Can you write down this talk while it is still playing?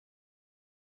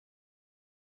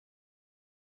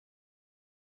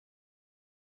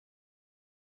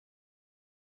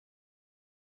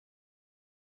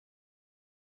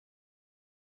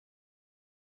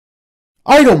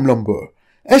Item Number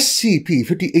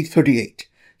SCP-5838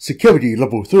 Security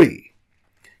Level 3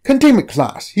 Containment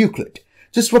Class Euclid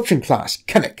Disruption Class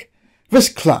Kennic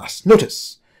Risk Class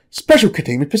Notice Special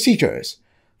Containment Procedures.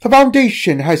 The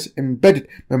Foundation has embedded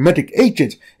memetic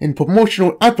agents in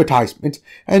promotional advertisements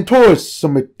and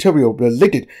tourism material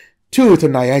related to the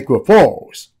Niagara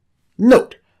Falls.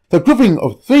 Note: the grouping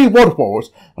of 3 waterfalls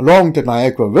along the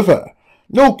Niagara River,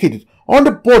 located on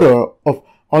the border of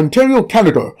Ontario,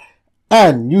 Canada,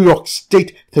 and New York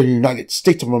State, the United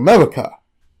States of America,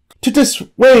 to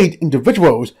dissuade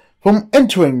individuals from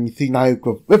entering the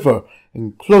Niagara River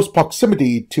in close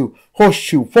proximity to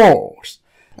Horseshoe Falls.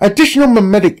 Additional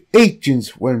memetic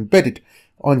agents were embedded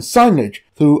on signage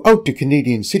throughout the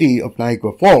Canadian city of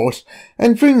Niagara Falls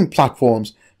and viewing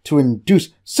platforms to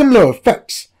induce similar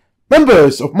effects.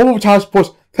 Members of Mobile Task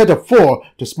Force Theta 4,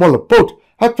 the smaller boat,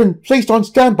 have been placed on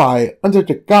standby under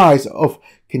the guise of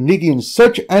Canadian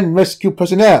search and rescue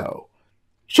personnel.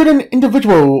 Should an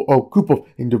individual or group of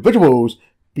individuals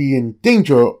be in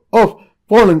danger of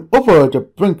falling over the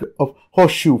brink of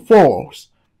Horseshoe Falls,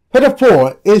 Theta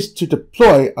 4 is to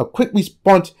deploy a quick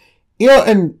response air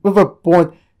and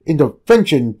riverborne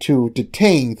intervention to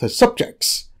detain the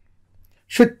subjects.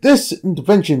 Should this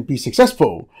intervention be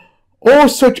successful, all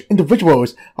such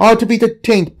individuals are to be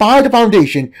detained by the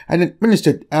Foundation and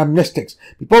administered amnestics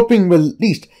before being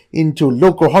released into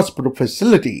local hospital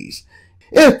facilities.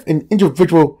 If an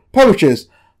individual perishes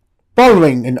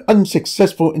following an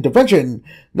unsuccessful intervention,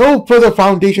 no further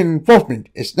Foundation involvement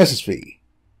is necessary.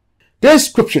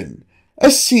 Description: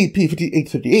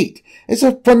 SCP-5838 is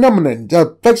a phenomenon that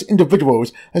affects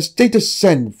individuals as they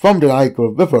descend from the Niagara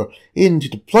River into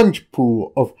the plunge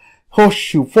pool of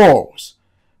Horseshoe Falls.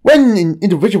 When an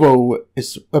individual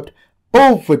is swept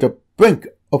over the brink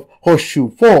of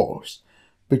Horseshoe Falls,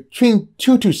 between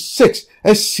 2 to 6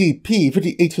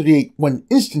 SCP-5838-1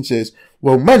 instances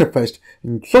will manifest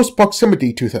in close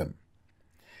proximity to them.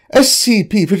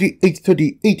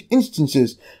 SCP-5838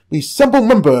 instances resemble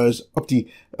members of the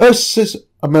Ursus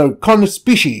americanus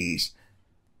species,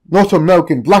 North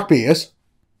American black bears.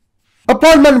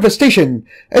 Upon manifestation,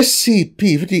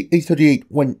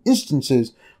 SCP-5838-1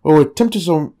 instances will attempt to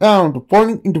surround the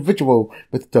falling individual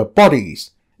with their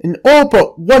bodies. In all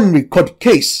but one recorded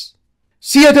case,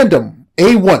 see Addendum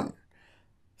A1.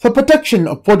 The protection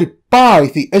afforded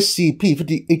by the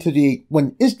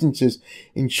SCP-5838-1 instances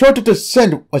ensured the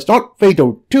descent was not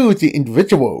fatal to the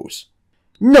individuals.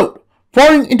 Note: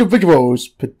 falling individuals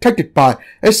protected by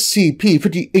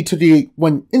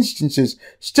SCP-5838-1 instances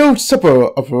still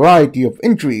suffer a variety of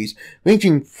injuries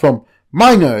ranging from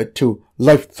minor to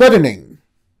life-threatening.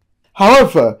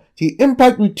 However, the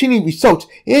impact routinely results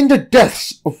in the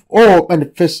deaths of all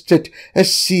manifested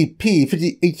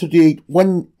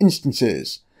SCP-5838-1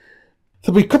 instances.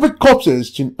 The recovered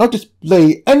corpses do not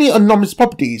display any anomalous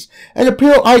properties and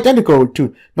appear identical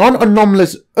to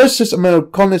non-anomalous Ursus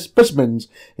americanus specimens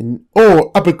in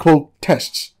all applicable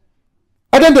tests.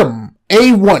 Addendum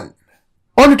A1.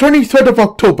 On the 23rd of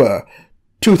October,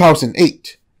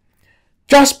 2008,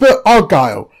 Jasper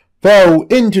Argyle fell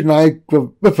into Niagara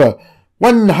River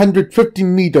 150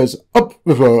 meters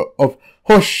upriver of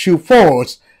Horseshoe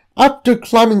Falls after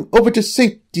climbing over the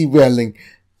safety railing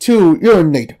to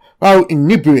urinate while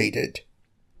inebriated.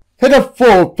 Theta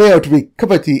 4 failed to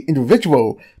recover the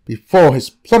individual before his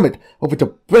plummet over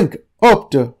the brink of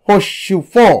the Horseshoe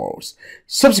Falls.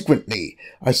 Subsequently,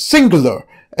 a singular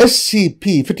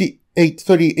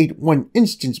SCP-5838-1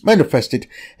 instance manifested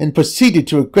and proceeded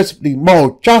to aggressively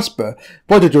maul Jasper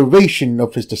for the duration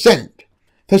of his descent.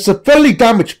 The severely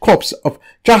damaged corpse of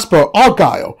Jasper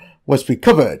Argyle was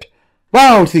recovered,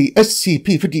 while the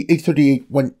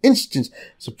SCP-5838-1 instance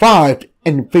survived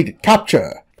and evaded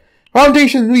capture.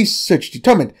 Foundation research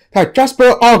determined that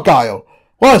Jasper Argyle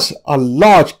was a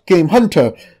large game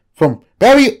hunter from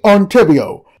Barrie,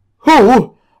 Ontario,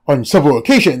 who, on several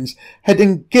occasions, had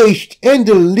engaged in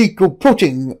the illegal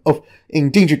poaching of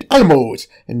endangered animals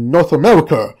in North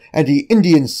America and the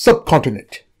Indian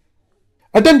subcontinent.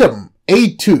 Addendum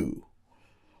A2.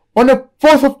 On the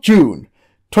 4th of June,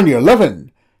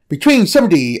 2011, between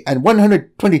 70 and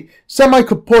 120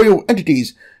 semi-corporeal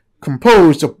entities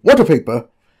composed of water vapor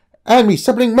and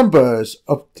resembling members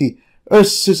of the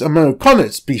Ursus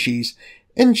americanus species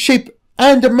in shape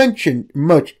and dimension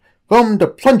emerged from the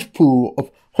plunge pool of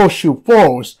Horseshoe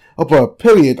Falls over a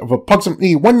period of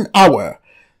approximately 1 hour.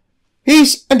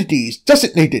 These entities,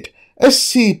 designated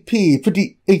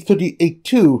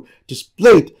SCP-5838-2,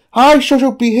 displayed high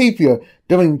social behavior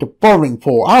during the following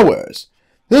 4 hours.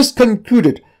 This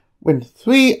concluded when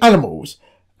 3 animals,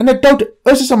 an adult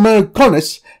Ursus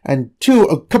americanus and 2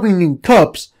 accompanying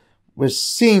cubs, was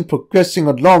seen progressing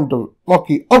along the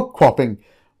rocky outcropping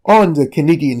on the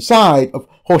Canadian side of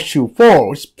Horseshoe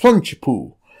Falls plunge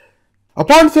pool.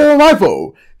 Upon their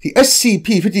arrival, the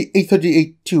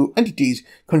SCP-5838-2 entities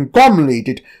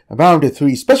conglomerated around the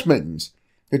three specimens.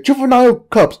 The juvenile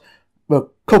cubs were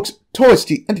coaxed towards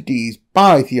the entities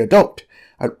by the adult,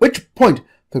 at which point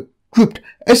the grouped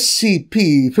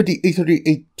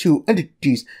SCP-5838-2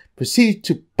 entities proceeded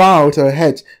to bow their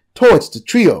heads towards the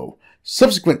trio.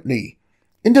 Subsequently,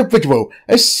 individual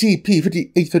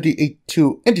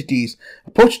SCP-5838-2 entities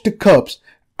approached the cubs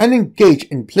and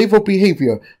engaged in playful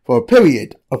behavior for a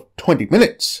period of 20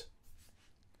 minutes.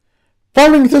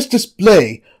 Following this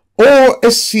display, all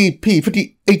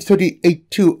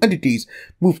SCP-5838-2 entities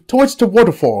moved towards the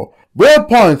waterfall,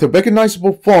 whereupon the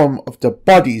recognizable form of the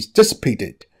bodies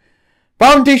dissipated.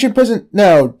 Foundation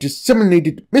personnel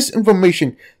disseminated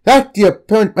misinformation that the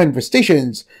apparent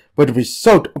manifestations were the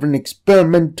result of an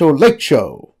experimental light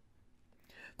show.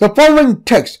 The following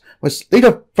text was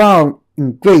later found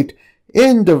engraved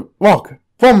in the rock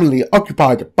formerly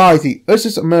occupied by the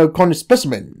Ursus americanus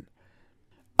specimen.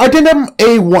 Addendum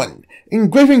A1,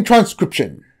 engraving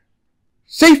transcription.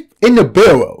 Safe in the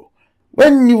barrel.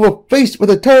 When you are faced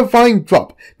with a terrifying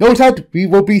drop, know that we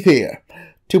will be there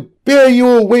to bear you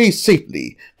away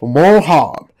safely from all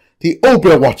harm. The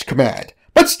Obearwatch command.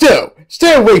 But still,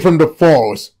 stay away from the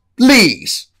falls,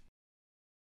 please.